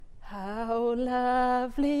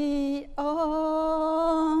lovely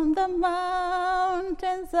on the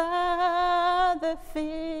mountains are the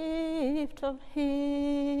feet of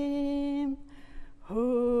him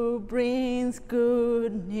who brings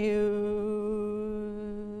good news.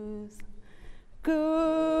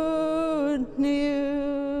 Good news,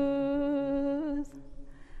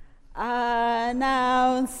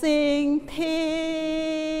 announcing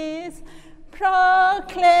peace,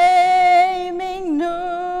 proclaiming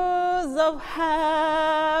news of happiness.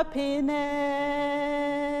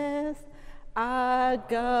 Our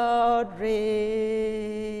God reigns.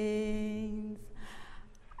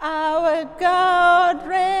 Our God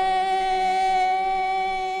reigns.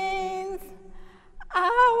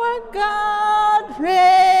 Our God reigns.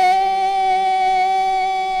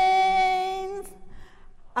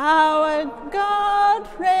 Our God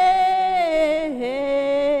reigns.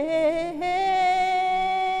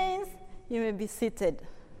 You may be seated.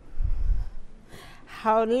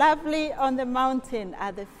 How lovely on the mountain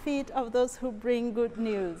are the feet of those who bring good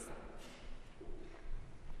news,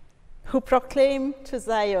 who proclaim to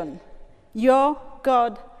Zion, your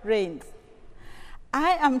God reigns.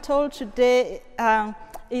 I am told today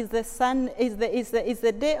is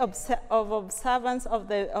the day of observance of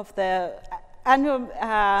the annual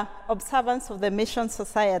observance of the Mission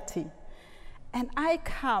Society, and I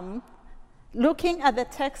come looking at the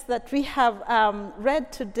text that we have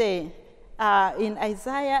read today in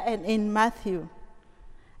Isaiah and in Matthew,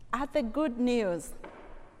 at the good news,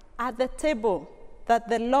 at the table that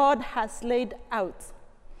the Lord has laid out,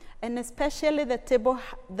 and especially the table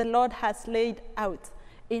the Lord has laid out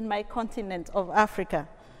in my continent of Africa,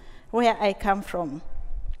 where I come from.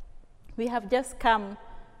 We have just come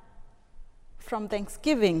from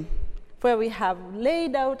Thanksgiving, where we have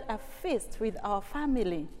laid out a feast with our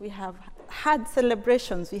family. We have had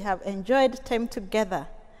celebrations. We have enjoyed time together.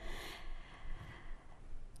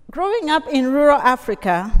 Growing up in rural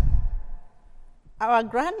Africa, our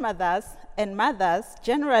grandmothers and mothers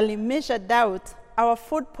generally measured out our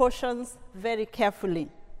food portions very carefully.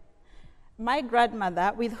 My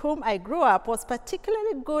grandmother, with whom I grew up, was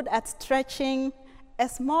particularly good at stretching a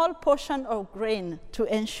small portion of grain to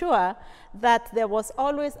ensure that there was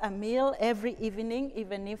always a meal every evening,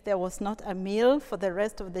 even if there was not a meal for the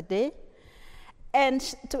rest of the day, and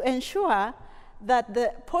to ensure that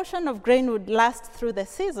the portion of grain would last through the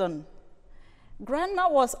season. Grandma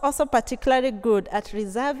was also particularly good at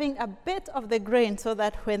reserving a bit of the grain so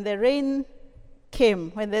that when the rain came,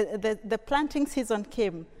 when the planting season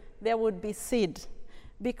came, there would be seed.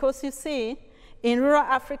 Because you see, in rural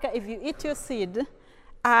Africa, if you eat your seed,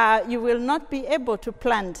 you will not be able to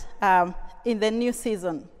plant in the new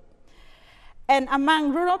season. And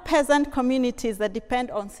among rural peasant communities that depend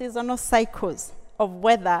on seasonal cycles of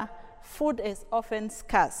weather, food is often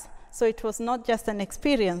scarce. So it was not just an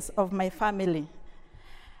experience of my family.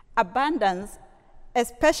 Abundance,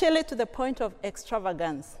 especially to the point of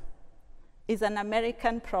extravagance, is an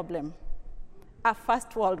American problem, a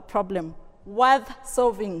first world problem, worth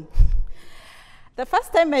solving. The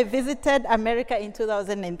first time I visited America in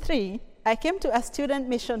 2003, I came to a student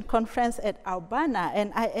mission conference at Urbana,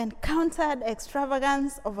 and I encountered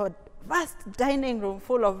extravagance of a vast dining room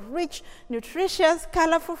full of rich, nutritious,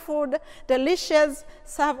 colorful food, delicious,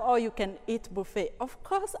 serve-all-you-can-eat buffet. Of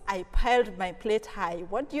course, I piled my plate high.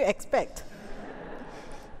 What do you expect?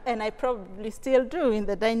 And I probably still do in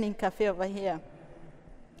the dining cafe over here.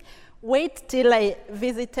 Wait till I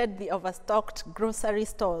visited the overstocked grocery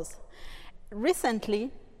stores. Recently,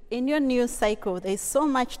 in your news cycle, there's so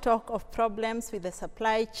much talk of problems with the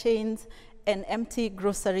supply chains and empty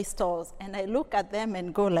grocery stores. And I look at them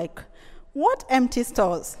and go like, what empty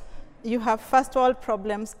stores? You have first world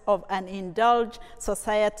problems of an indulged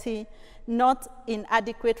society, not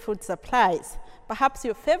inadequate food supplies. Perhaps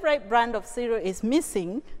your favorite brand of cereal is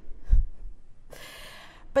missing,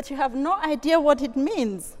 but you have no idea what it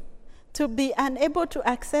means to be unable to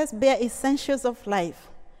access bare essentials of life,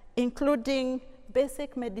 including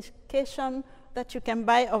basic medication that you can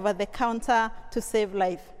buy over the counter to save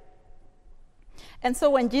life. And so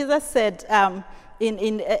when Jesus said,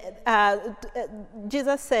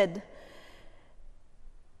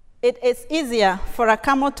 it is easier for a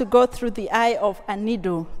camel to go through the eye of a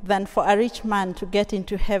needle than for a rich man to get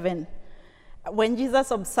into heaven. When Jesus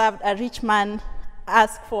observed a rich man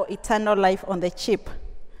ask for eternal life on the cheap,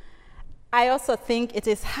 I also think it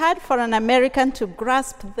is hard for an American to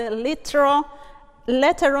grasp the literal,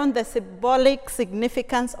 let alone the symbolic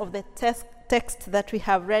significance of the text that we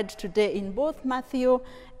have read today in both Matthew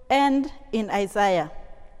and in Isaiah.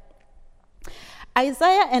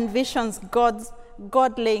 Isaiah envisions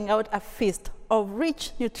God laying out a feast of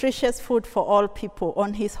rich, nutritious food for all people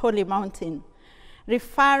on his holy mountain,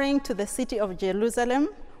 referring to the city of Jerusalem,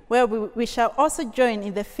 where we shall also join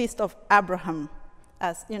in the feast of Abraham,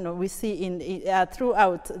 as we see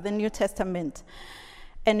throughout the New Testament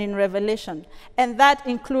and in Revelation. And that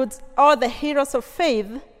includes all the heroes of faith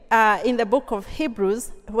in the book of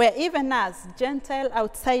Hebrews, where even us, Gentile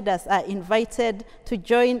outsiders, are invited to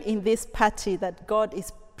join in this party that God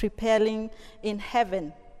is preparing in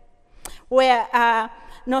heaven, where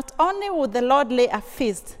not only will the Lord lay a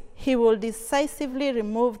feast, he will decisively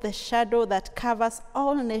remove the shadow that covers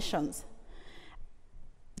all nations.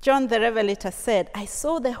 John the Revelator said, I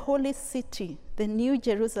saw the holy city, the new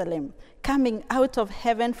Jerusalem, coming out of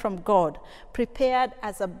heaven from God, prepared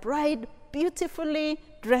as a bride beautifully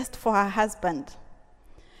dressed for her husband.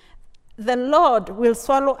 The Lord will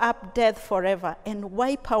swallow up death forever and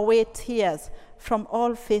wipe away tears from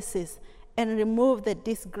all faces and remove the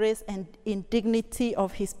disgrace and indignity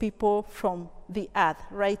of his people from the earth,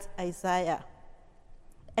 writes Isaiah.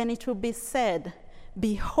 And it will be said,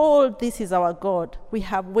 behold, this is our God. We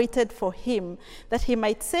have waited for him that he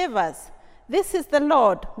might save us. This is the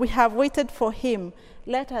Lord. We have waited for him.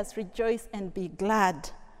 Let us rejoice and be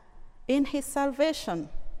glad in his salvation.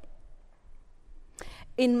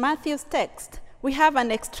 In Matthew's text, we have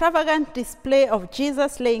an extravagant display of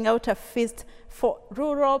Jesus laying out a feast for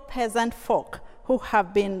rural peasant folk who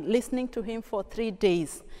have been listening to him for 3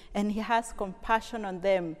 days, and he has compassion on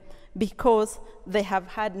them because they have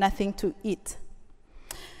had nothing to eat.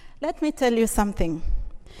 Let me tell you something.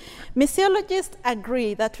 Missiologists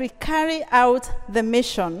agree that we carry out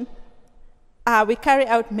mission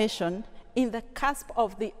in the cusp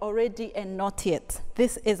of the already and not yet.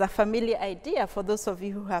 This is a familiar idea for those of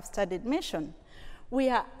you who have studied mission. We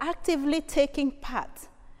are actively taking part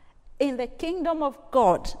in the kingdom of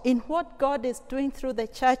God, in what God is doing through the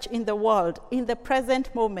church in the world, in the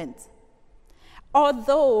present moment.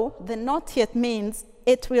 Although the not yet means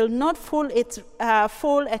it will not its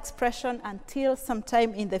full expression until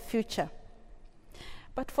sometime in the future.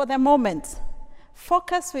 But for the moment,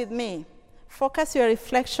 focus with me. Focus your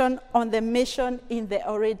reflection on the mission in the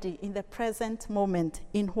already, in the present moment,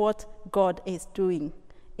 in what God is doing,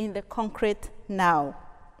 in the concrete now.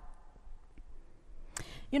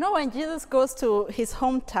 When Jesus goes to his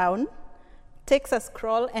hometown, takes a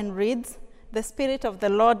scroll and reads, the Spirit of the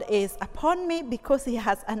Lord is upon me because he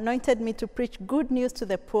has anointed me to preach good news to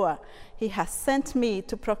the poor. He has sent me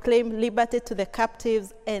to proclaim liberty to the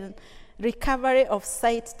captives and recovery of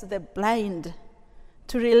sight to the blind,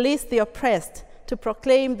 to release the oppressed, to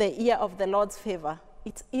proclaim the year of the Lord's favor.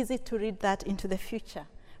 It's easy to read that into the future.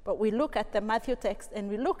 But we look at the Matthew text and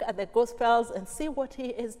we look at the Gospels and see what he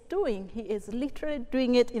is doing. He is literally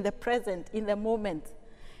doing it in the present, in the moment.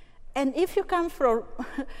 And if you come from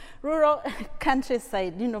rural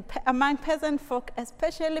countryside, among peasant folk,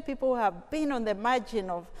 especially people who have been on the margin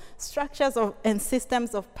of structures and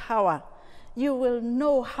systems of power, you will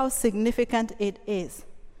know how significant it is.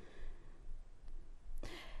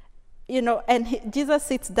 And Jesus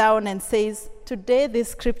sits down and says, today this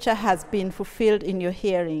scripture has been fulfilled in your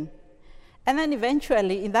hearing. And then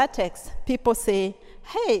eventually in that text, people say,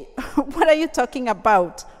 hey, what are you talking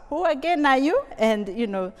about? Who again are you? And,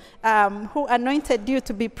 who anointed you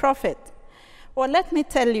to be prophet? Well, let me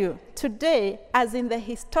tell you, today, as in the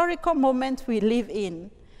historical moment we live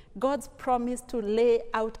in, God's promise to lay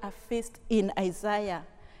out a feast in Isaiah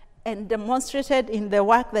and demonstrated in the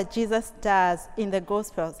work that Jesus does in the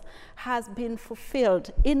Gospels has been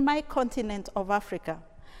fulfilled in my continent of Africa.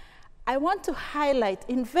 I want to highlight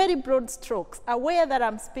in very broad strokes, aware that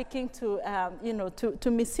I'm speaking to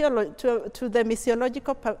the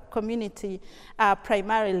missiological community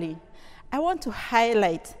primarily. I want to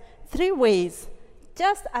highlight 3 ways,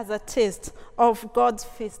 just as a taste of God's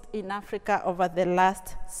feast in Africa over the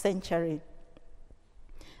last century.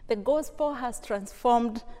 The gospel has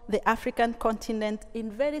transformed the African continent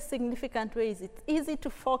in very significant ways. It's easy to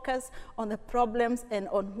focus on the problems and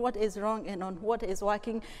on what is wrong and on what is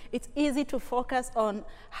working. It's easy to focus on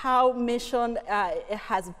how mission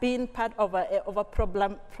has been part of a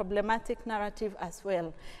problematic narrative as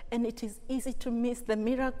well. And it is easy to miss the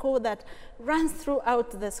miracle that runs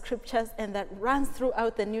throughout the scriptures and that runs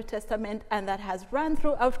throughout the New Testament and that has run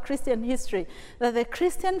throughout Christian history, that the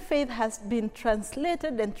Christian faith has been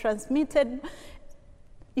translated and transmitted,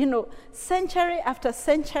 century after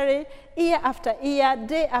century, year after year,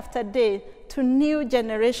 day after day, to new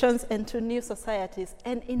generations and to new societies.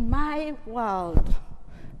 And in my world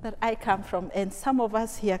that I come from, and some of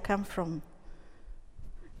us here come from,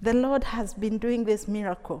 the Lord has been doing this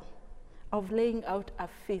miracle of laying out a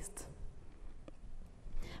feast.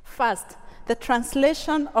 First, the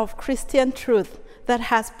translation of Christian truth that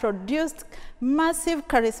has produced massive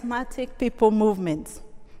charismatic people movements,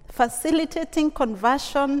 facilitating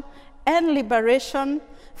conversion and liberation,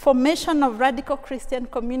 formation of radical Christian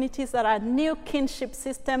communities that are new kinship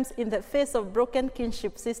systems in the face of broken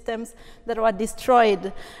kinship systems that were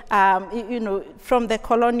destroyed from the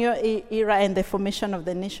colonial era and the formation of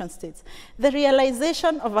the nation states. The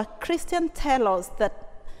realization of a Christian telos that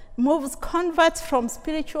moves converts from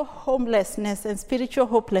spiritual homelessness and spiritual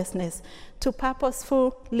hopelessness to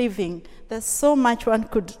purposeful living. There's so much one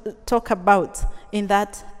could talk about in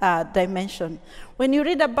that dimension. When you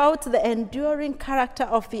read about the enduring character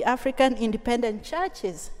of the African independent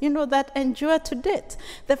churches, that endure to date,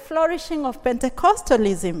 the flourishing of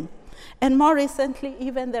Pentecostalism, and more recently,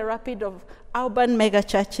 even the rapid of urban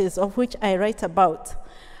megachurches, of which I write about.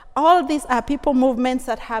 All these are people movements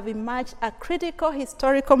that have emerged a critical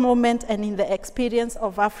historical moment and in the experience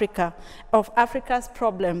of Africa, of Africa's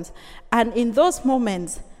problems. And in those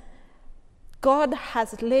moments, God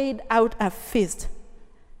has laid out a feast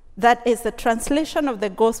that is the translation of the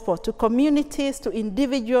gospel to communities, to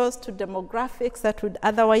individuals, to demographics that would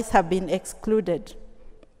otherwise have been excluded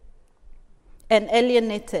and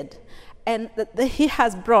alienated. And he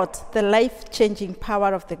has brought the life-changing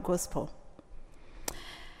power of the gospel.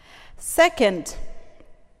 Second,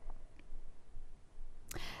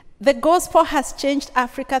 the gospel has changed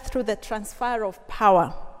Africa through the transfer of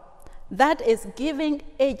power. That is giving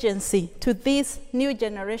agency to these new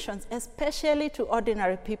generations, especially to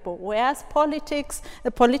ordinary people. Whereas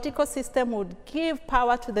the political system would give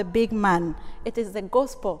power to the big man, it is the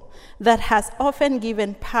gospel that has often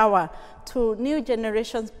given power to new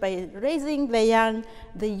generations by raising the young,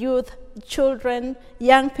 the youth, children,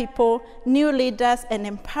 young people, new leaders, and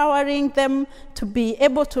empowering them to be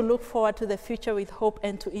able to look forward to the future with hope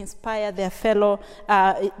and to inspire their fellow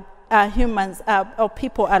humans or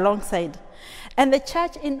people alongside. And the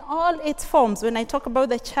church in all its forms, when I talk about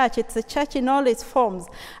the church, it's the church in all its forms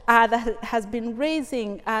that has been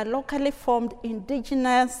raising locally formed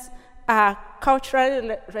indigenous,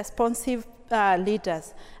 culturally responsive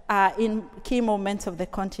leaders in key moments of the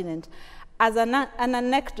continent. As an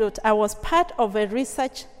anecdote, I was part of a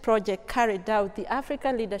research project carried out, the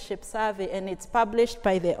African Leadership Survey, and it's published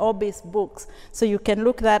by the Orbis Books, so you can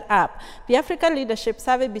look that up. The African Leadership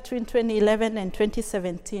Survey between 2011 and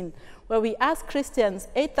 2017, where we asked Christians,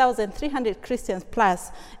 8,300 Christians plus,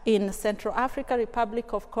 in Central Africa,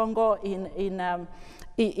 Republic of Congo, in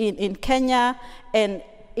Kenya, and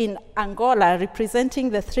in Angola, representing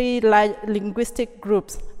the three large linguistic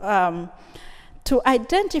groups, to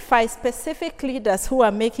identify specific leaders who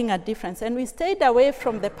are making a difference. And we stayed away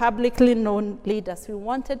from the publicly known leaders. We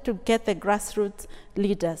wanted to get the grassroots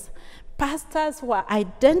leaders. Pastors were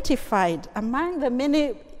identified among the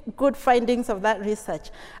many good findings of that research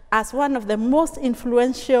as one of the most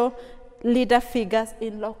influential leader figures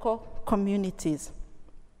in local communities.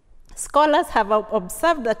 Scholars have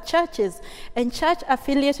observed that churches and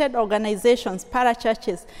church-affiliated organizations,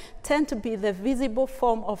 parachurches, tend to be the visible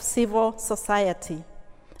form of civil society,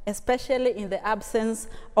 especially in the absence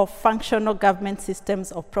of functional government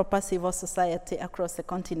systems of proper civil society across the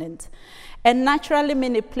continent. And naturally,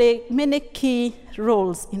 many play many key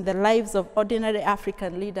roles in the lives of ordinary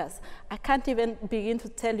African leaders. I can't even begin to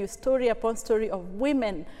tell you story upon story of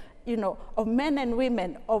women, of men and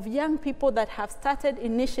women, of young people that have started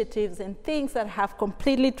initiatives and things that have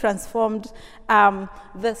completely transformed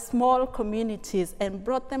the small communities and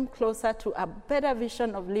brought them closer to a better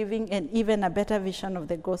vision of living and even a better vision of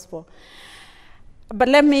the gospel. But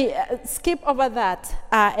let me skip over that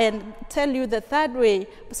and tell you the third way.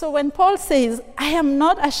 So when Paul says, I am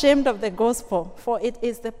not ashamed of the gospel, for it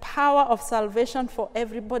is the power of salvation for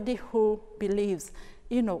everybody who believes.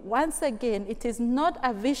 Once again, it is not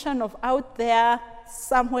a vision of out there,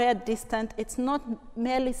 somewhere distant. It's not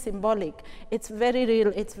merely symbolic. It's very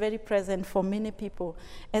real. It's very present for many people,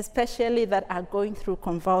 especially that are going through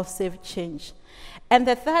convulsive change. And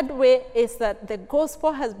the third way is that the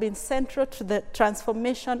gospel has been central to the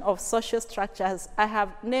transformation of social structures. I have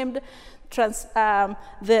named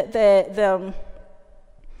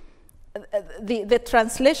the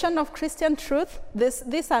translation of Christian truth.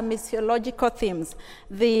 These are missiological themes.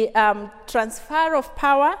 The transfer of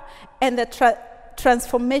power and the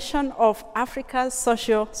transformation of Africa's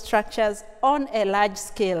social structures on a large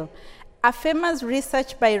scale. A famous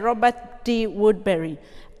research by Robert D. Woodbury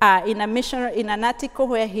in an article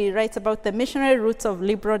where he writes about the missionary roots of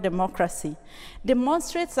liberal democracy,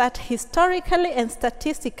 demonstrates that historically and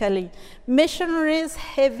statistically, missionaries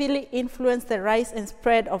heavily influenced the rise and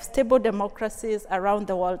spread of stable democracies around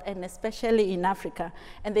the world, and especially in Africa.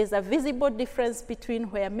 And there's a visible difference between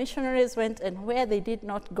where missionaries went and where they did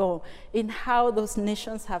not go in how those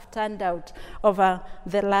nations have turned out over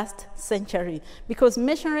the last century. Because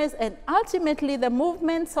missionaries, and ultimately the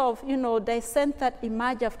movements of, dissent that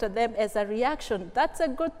emerge after them as a reaction, that's a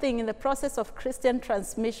good thing in the process of Christian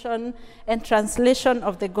transmission and translation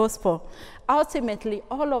of the gospel. Ultimately,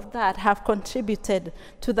 all of that have contributed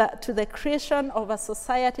to the creation of a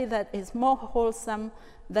society that is more wholesome,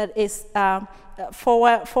 that is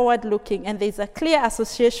forward-looking, and there's a clear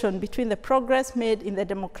association between the progress made in the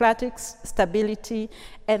democratic stability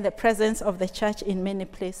and the presence of the church in many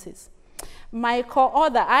places. My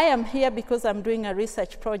co-author, I am here because I'm doing a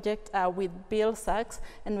research project with Bill Sachs,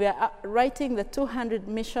 and we are writing the 200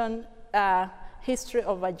 mission history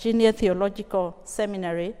of Virginia Theological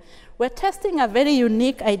Seminary. We're testing a very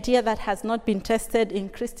unique idea that has not been tested in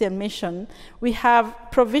Christian mission. We have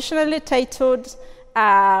provisionally titled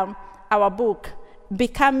our book,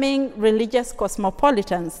 Becoming Religious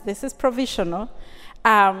Cosmopolitans. This is provisional.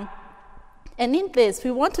 And in this, we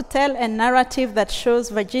want to tell a narrative that shows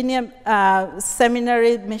Virginia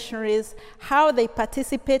seminary missionaries how they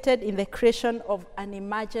participated in the creation of an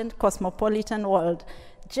imagined cosmopolitan world.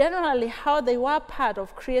 Generally, how they were part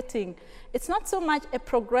of creating, it's not so much a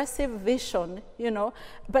progressive vision,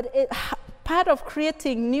 but part of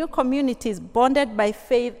creating new communities bonded by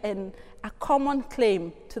faith and a common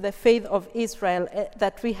claim to the faith of Israel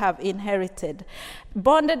that we have inherited,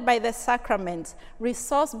 bonded by the sacraments,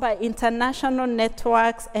 resourced by international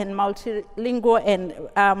networks and multilingual and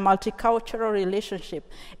multicultural relationship,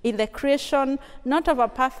 in the creation not of a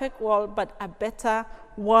perfect world, but a better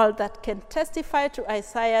world that can testify to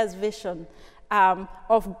Isaiah's vision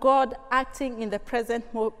of God acting in the present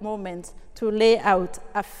moment to lay out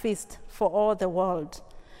a feast for all the world.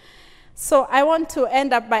 So I want to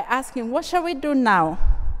end up by asking, what shall we do now?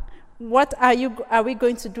 What are we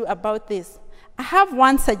going to do about this? I have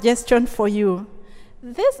one suggestion for you.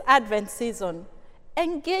 This Advent season,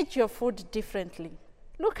 engage your food differently.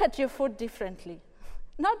 Look at your food differently.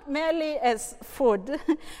 Not merely as food,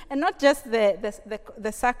 and not just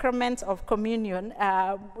the sacrament of communion,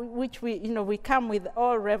 which we come with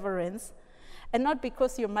all reverence, and not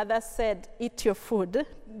because your mother said, eat your food,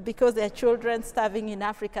 because there are children starving in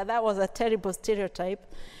Africa. That was a terrible stereotype.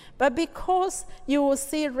 But because you will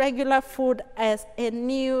see regular food as a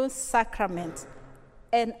new sacrament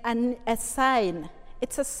and a sign.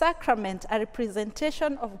 It's a sacrament, a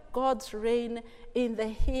representation of God's reign in the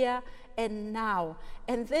here and now.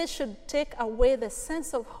 And this should take away the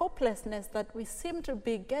sense of hopelessness that we seem to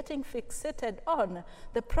be getting fixated on,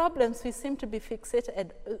 the problems we seem to be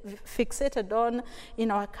fixated on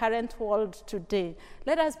in our current world today.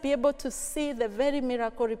 Let us be able to see the very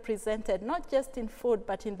miracle represented, not just in food,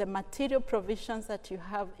 but in the material provisions that you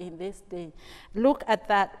have in this day. Look at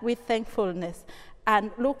that with thankfulness,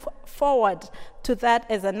 and look forward to that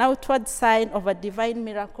as an outward sign of a divine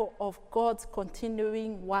miracle of God's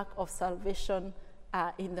continuing work of salvation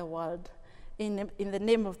in the world. In the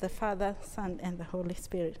name of the Father, Son, and the Holy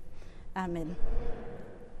Spirit. Amen.